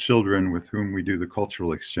local children with whom we do the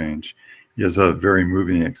cultural exchange is a very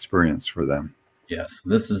moving experience for them. Yes,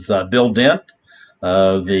 this is Bill Dent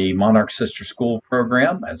of the Monarch Sister School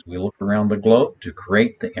program as we look around the globe to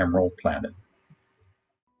create the Emerald Planet.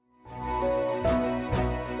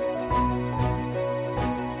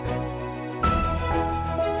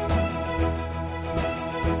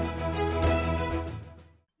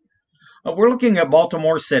 We're looking at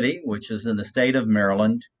Baltimore City, which is in the state of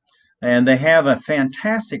Maryland, and they have a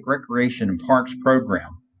fantastic recreation and parks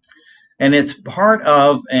program. And it's part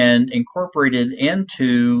of and incorporated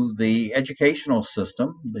into the educational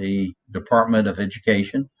system, the Department of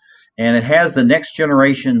Education, and it has the next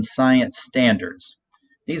generation science standards.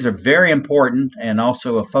 These are very important, and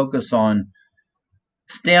also a focus on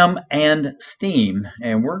STEM and STEAM,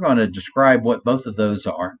 and we're going to describe what both of those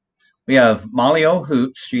are. We have Molly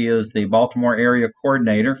O'Hoops. She is the Baltimore area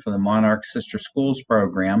coordinator for the Monarch Sister Schools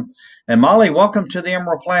program. And Molly, welcome to the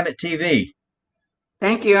Emerald Planet TV.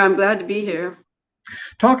 Thank you. I'm glad to be here.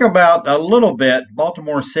 Talk about a little bit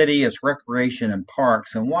Baltimore City, its recreation and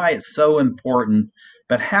parks, and why it's so important,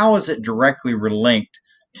 but how is it directly linked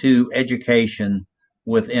to education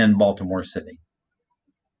within Baltimore City?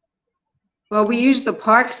 Well, we use the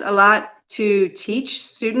parks a lot to teach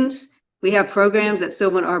students. We have programs at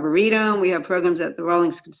Sylvan Arboretum. We have programs at the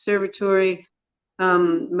Rawlings Conservatory.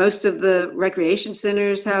 Most of the recreation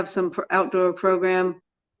centers have some outdoor programs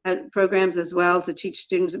as well to teach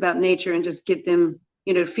students about nature and just get them,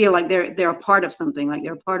 you know, feel like they're a part of something, like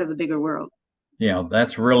they're a part of the bigger world. Yeah,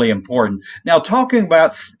 that's really important. Now, talking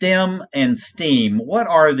about STEM and STEAM, what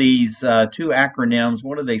are these two acronyms?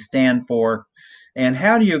 What do they stand for? And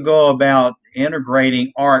how do you go about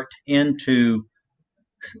integrating art into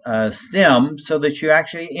STEM so that you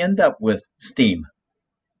actually end up with STEAM?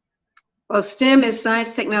 Well, STEM is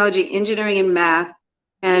science, technology, engineering, and math.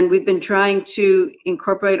 And we've been trying to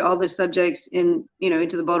incorporate all the subjects into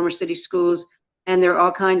the Baltimore City schools. And there are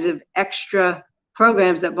all kinds of extra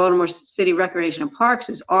programs that Baltimore City Recreation and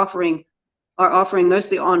Parks are offering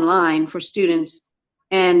mostly online for students.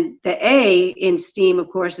 And the A in STEAM, of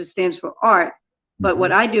course, stands for art. But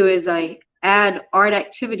what I do is I add art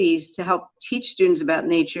activities to help teach students about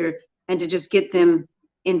nature and to just get them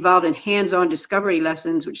involved in hands-on discovery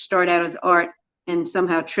lessons, which start out as art and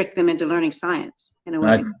somehow trick them into learning science in a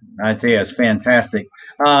way. I think it's fantastic.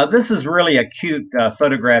 This is really a cute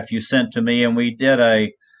photograph you sent to me, and we did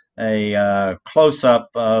a close-up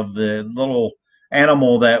of the little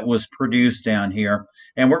animal that was produced down here.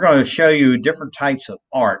 And we're going to show you different types of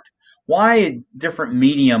art. Why a different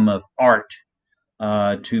medium of art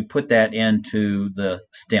to put that into the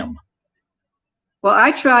STEM? Well,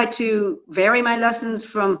 I try to vary my lessons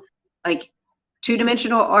from like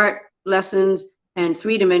two-dimensional art lessons and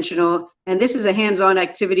three-dimensional. And this is a hands-on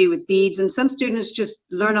activity with beads. And some students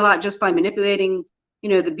just learn a lot just by manipulating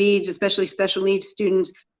the beads, especially special needs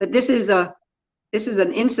students. But this is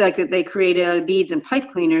an insect that they created out of beads and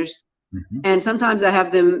pipe cleaners. Mhm. And sometimes I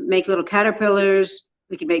have them make little caterpillars.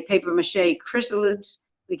 We can make paper mache chrysalids.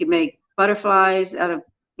 We can make butterflies out of,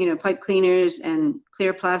 pipe cleaners and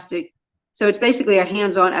clear plastic. So it's basically a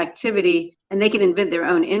hands-on activity, and they can invent their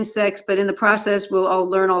own insects. But in the process, we'll all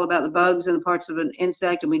learn all about the bugs and the parts of an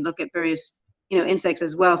insect, and we look at various, insects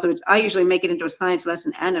as well. So I usually make it into a science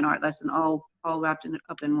lesson and an art lesson, all wrapped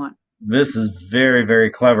up in one. This is very, very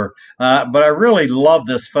clever. But I really love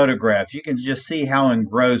this photograph. You can just see how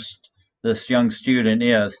engrossed this young student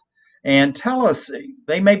is. And tell us,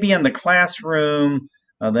 they may be in the classroom,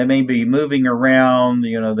 they may be moving around,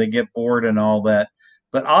 they get bored and all that.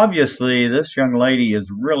 But obviously, this young lady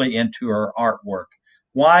is really into her artwork.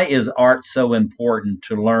 Why is art so important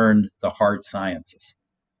to learn the hard sciences?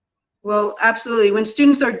 Well, absolutely. When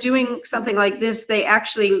students are doing something like this, they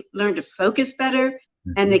actually learn to focus better,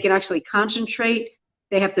 and they can actually concentrate.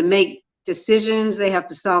 They have to make decisions, they have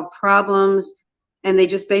to solve problems, and they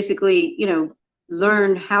just basically,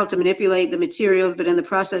 learn how to manipulate the materials. But in the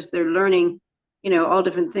process, they're learning, all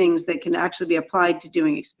different things that can actually be applied to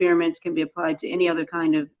doing experiments, can be applied to any other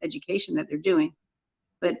kind of education that they're doing.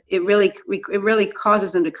 But it really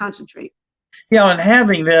causes them to concentrate. And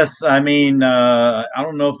having this, I mean, I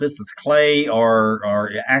don't know if this is clay or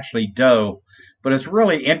actually dough, but it's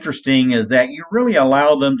really interesting is that you really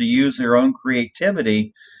allow them to use their own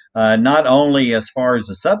creativity, not only as far as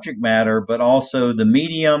the subject matter, but also the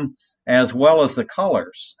medium as well as the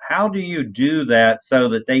colors. How do you do that so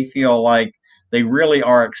that they feel like they really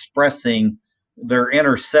are expressing their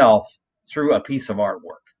inner self through a piece of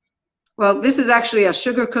artwork? Well, this is actually a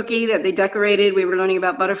sugar cookie that they decorated. We were learning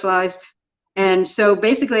about butterflies. And so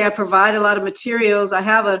basically I provide a lot of materials. I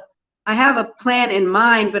have a plan in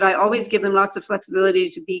mind, but I always give them lots of flexibility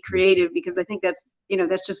to be creative, because I think that's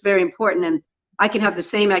just very important. And I can have the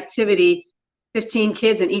same activity, 15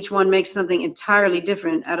 kids, and each one makes something entirely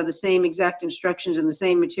different out of the same exact instructions and the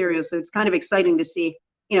same materials. So it's kind of exciting to see,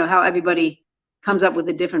 how everybody comes up with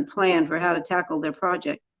a different plan for how to tackle their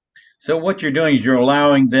project. So what you're doing is you're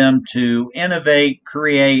allowing them to innovate,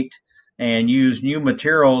 create, and use new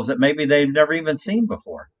materials that maybe they've never even seen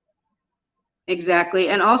before. Exactly.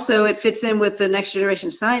 And also it fits in with the next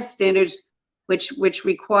generation science standards, which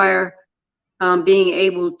require being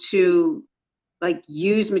able to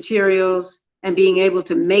use materials and being able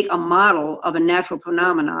to make a model of a natural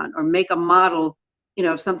phenomenon, or make a model,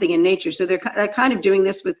 of something in nature. So they're kind of doing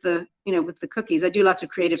this with the, with the cookies. I do lots of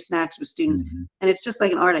creative snacks with students, and it's just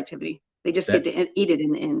like an art activity. They just get to eat it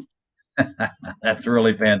in the end. That's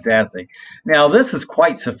really fantastic. Now, this is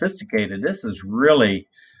quite sophisticated. This is really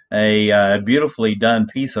a beautifully done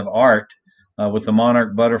piece of art with the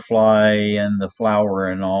monarch butterfly and the flower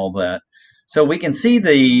and all that. So we can see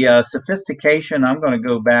the sophistication. I'm going to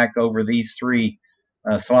go back over these three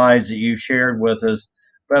slides that you shared with us.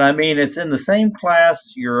 But I mean, it's in the same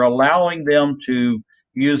class. You're allowing them to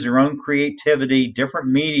use their own creativity, different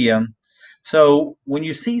medium. So when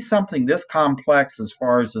you see something this complex as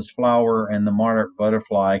far as this flower and the monarch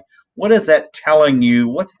butterfly, what is that telling you?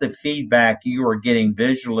 What's the feedback you are getting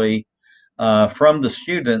visually from the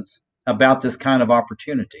students about this kind of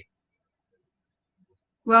opportunity?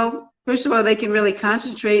 Well, first of all, they can really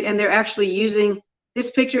concentrate, and they're actually using,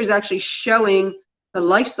 this picture is actually showing the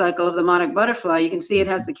life cycle of the monarch butterfly. You can see it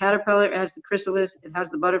has the caterpillar, it has the chrysalis, it has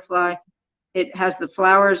the butterfly, it has the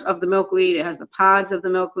flowers of the milkweed, it has the pods of the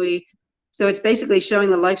milkweed. So it's basically showing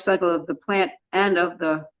the life cycle of the plant and of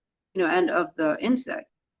the, and of the insect.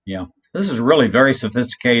 Yeah, this is really very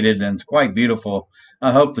sophisticated and it's quite beautiful.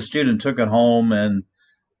 I hope the student took it home and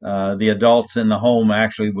the adults in the home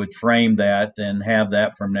actually would frame that and have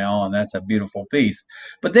that from now on. That's a beautiful piece.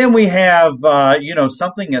 But then we have,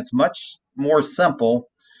 something that's much more simple.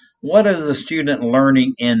 What is the student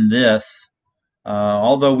learning in this?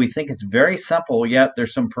 Although we think it's very simple, yet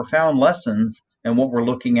there's some profound lessons in what we're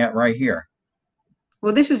looking at right here.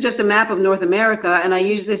 Well, this is just a map of North America, and I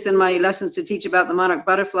use this in my lessons to teach about the monarch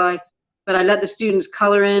butterfly. But I let the students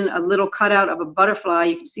color in a little cutout of a butterfly.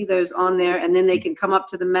 You can see those on there, and then they can come up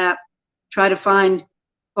to the map, try to find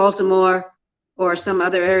Baltimore or some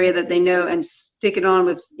other area that they know, and stick it on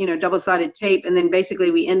with, double-sided tape. And then basically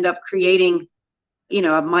we end up creating,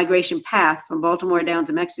 a migration path from Baltimore down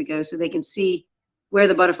to Mexico, so they can see where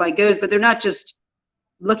the butterfly goes. But they're not just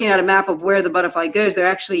looking at a map of where the butterfly goes, they're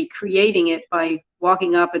actually creating it by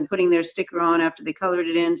walking up and putting their sticker on after they colored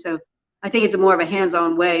it in. So I think it's more of a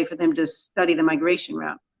hands-on way for them to study the migration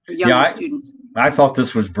route for younger students. I thought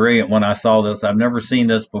this was brilliant when I saw this. I've never seen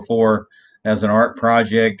this before as an art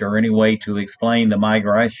project or any way to explain the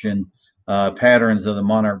migration patterns of the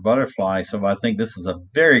monarch butterfly. So I think this is a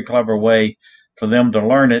very clever way for them to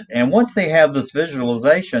learn it. And once they have this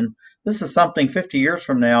visualization, this is something 50 years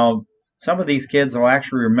from now, some of these kids will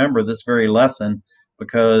actually remember this very lesson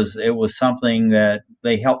because it was something that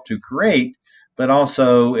they helped to create, but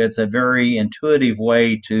also it's a very intuitive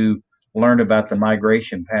way to learn about the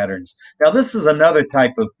migration patterns. Now, this is another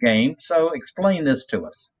type of game, so explain this to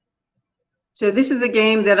us. So this is a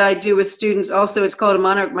game that I do with students also. It's called a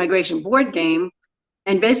Monarch Migration board game.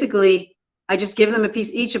 And basically, I just give them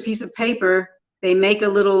each a piece of paper. They make a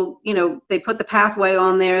little, they put the pathway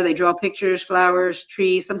on there. They draw pictures, flowers,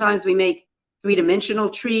 trees. Sometimes we make three-dimensional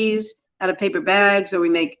trees out of paper bags, or we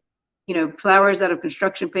make, flowers out of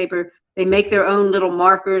construction paper. They make their own little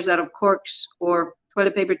markers out of corks or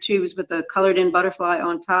toilet paper tubes with a colored-in butterfly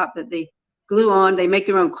on top that they glue on. They make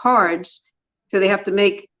their own cards. So they have to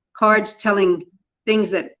make cards telling things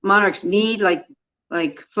that monarchs need, like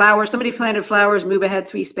flowers. Somebody planted flowers, move ahead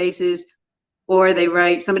 3 spaces. Or they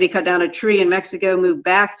write, somebody cut down a tree in Mexico, move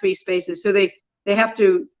back 3 spaces. So they have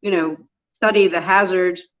to, study the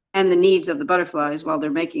hazards and the needs of the butterflies while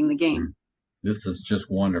they're making the game. This is just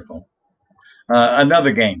wonderful.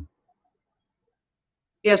 Another game.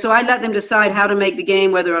 Yeah, so I let them decide how to make the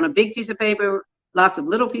game, whether on a big piece of paper, lots of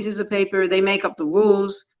little pieces of paper. They make up the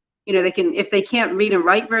rules. They can, if they can't read and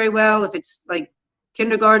write very well, if it's like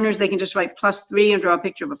kindergartners, they can just write +3 and draw a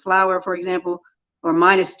picture of a flower, for example, or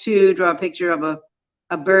 -2, draw a picture of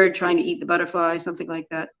a bird trying to eat the butterfly, something like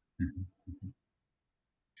that.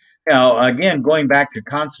 Now, again, going back to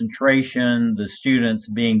concentration, the students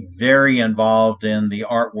being very involved in the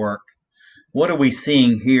artwork, what are we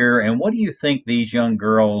seeing here, and what do you think these young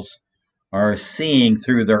girls are seeing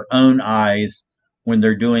through their own eyes when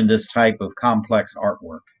they're doing this type of complex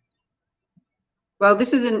artwork? Well,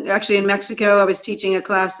 this is actually in Mexico. I was teaching a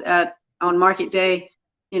class on Market Day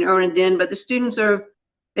in Dent, but the students are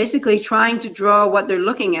basically trying to draw what they're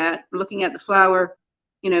looking at the flower.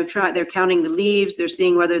 They're counting the leaves. They're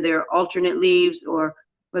seeing whether they're alternate leaves or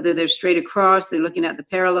whether they're straight across. They're looking at the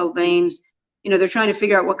parallel veins. They're trying to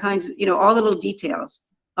figure out what kinds, all the little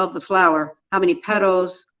details of the flower, how many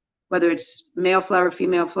petals, whether it's male flower,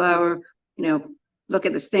 female flower, look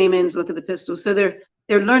at the stamens, look at the pistils. So they're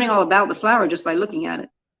learning all about the flower just by looking at it.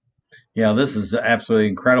 Yeah, this is absolutely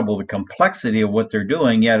incredible, the complexity of what they're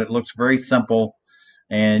doing, yet it looks very simple,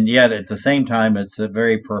 and yet at the same time, it's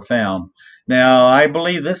very profound. Now, I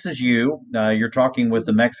believe this is you. You're talking with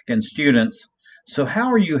the Mexican students. So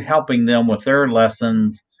how are you helping them with their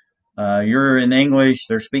lessons? You're in English,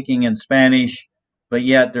 they're speaking in Spanish, but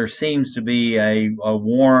yet there seems to be a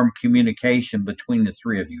warm communication between the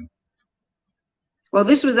 3 of you. Well,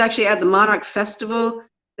 this was actually at the Monarch Festival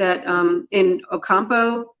that in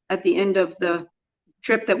Ocampo at the end of the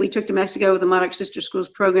trip that we took to Mexico with the Monarch Sister Schools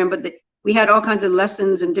program. But we had all kinds of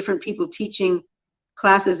lessons and different people teaching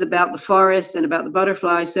classes about the forest and about the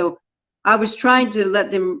butterfly. So I was trying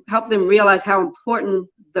to help them realize how important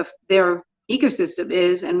their ecosystem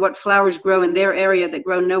is and what flowers grow in their area that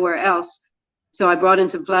grow nowhere else. So I brought in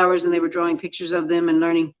some flowers and they were drawing pictures of them and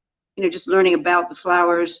learning, just learning about the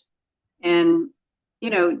flowers. And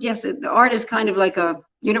yes, the art is kind of like a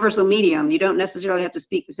universal medium. You don't necessarily have to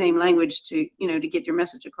speak the same language to get your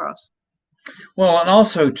message across. Well, and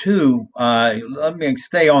also too, let me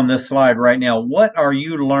stay on this slide right now. What are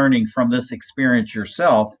you learning from this experience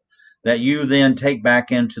yourself that you then take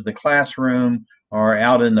back into the classroom or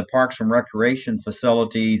out in the parks and recreation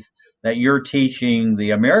facilities that you're teaching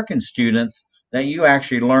the American students that you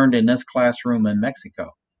actually learned in this classroom in Mexico?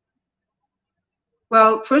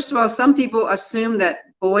 Well, first of all, some people assume that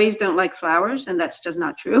boys don't like flowers, and that's just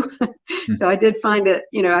not true. So I did find that,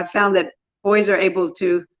 I found that boys are able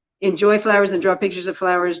to enjoy flowers and draw pictures of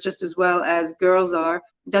flowers just as well as girls are.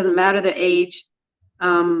 It doesn't matter their age.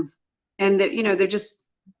 And that, they're just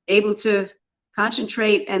able to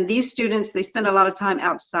concentrate. And these students, they spend a lot of time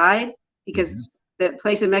outside because the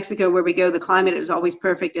place in Mexico where we go, the climate is always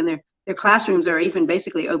perfect, and their classrooms are even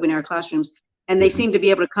basically open air classrooms. And they seem to be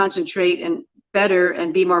able to concentrate and better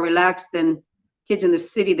and be more relaxed than kids in the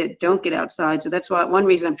city that don't get outside. So that's one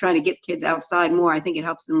reason I'm trying to get kids outside more. I think it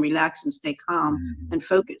helps them relax and stay calm and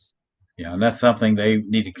focus. Yeah, and that's something they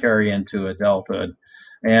need to carry into adulthood.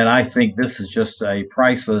 And I think this is just a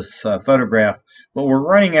priceless photograph. But we're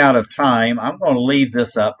running out of time. I'm going to leave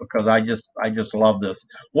this up because I just love this.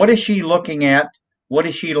 What is she looking at? What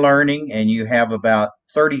is she learning? And you have about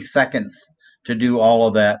 30 seconds to do all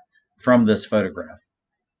of that from this photograph.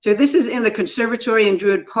 So this is in the conservatory in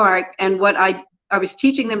Druid Park, and what I was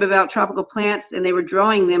teaching them about tropical plants, and they were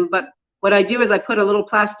drawing them. But what I do is I put a little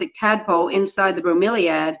plastic tadpole inside the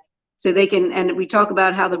bromeliad, so they can. And we talk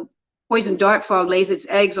about how the poison dart frog lays its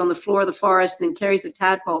eggs on the floor of the forest and carries the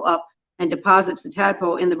tadpole up and deposits the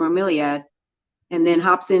tadpole in the bromeliad, and then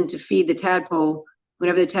hops in to feed the tadpole.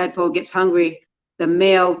 Whenever the tadpole gets hungry, the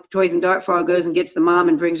male poison dart frog goes and gets the mom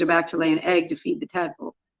and brings her back to lay an egg to feed the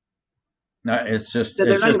tadpole. No, it's just, So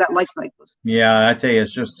they're learning about life cycles. Yeah, I tell you,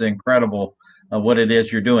 it's just incredible what it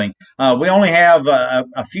is you're doing. We only have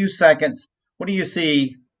a few seconds. What do you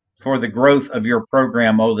see for the growth of your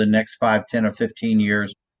program over the next 5, 10, or 15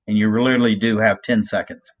 years? And you literally do have 10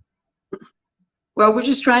 seconds. Well, we're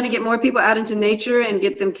just trying to get more people out into nature and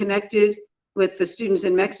get them connected with the students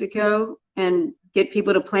in Mexico and get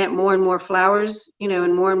people to plant more and more flowers,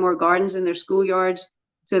 and more gardens in their schoolyards,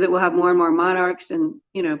 so that we'll have more and more monarchs and,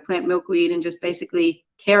 plant milkweed and just basically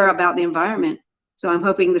care about the environment. So I'm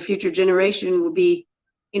hoping the future generation will be,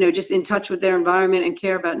 just in touch with their environment and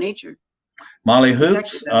care about nature. Molly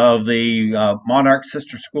Hoops of the Monarch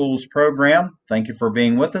Sister Schools program, thank you for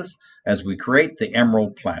being with us as we create the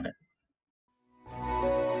Emerald Planet.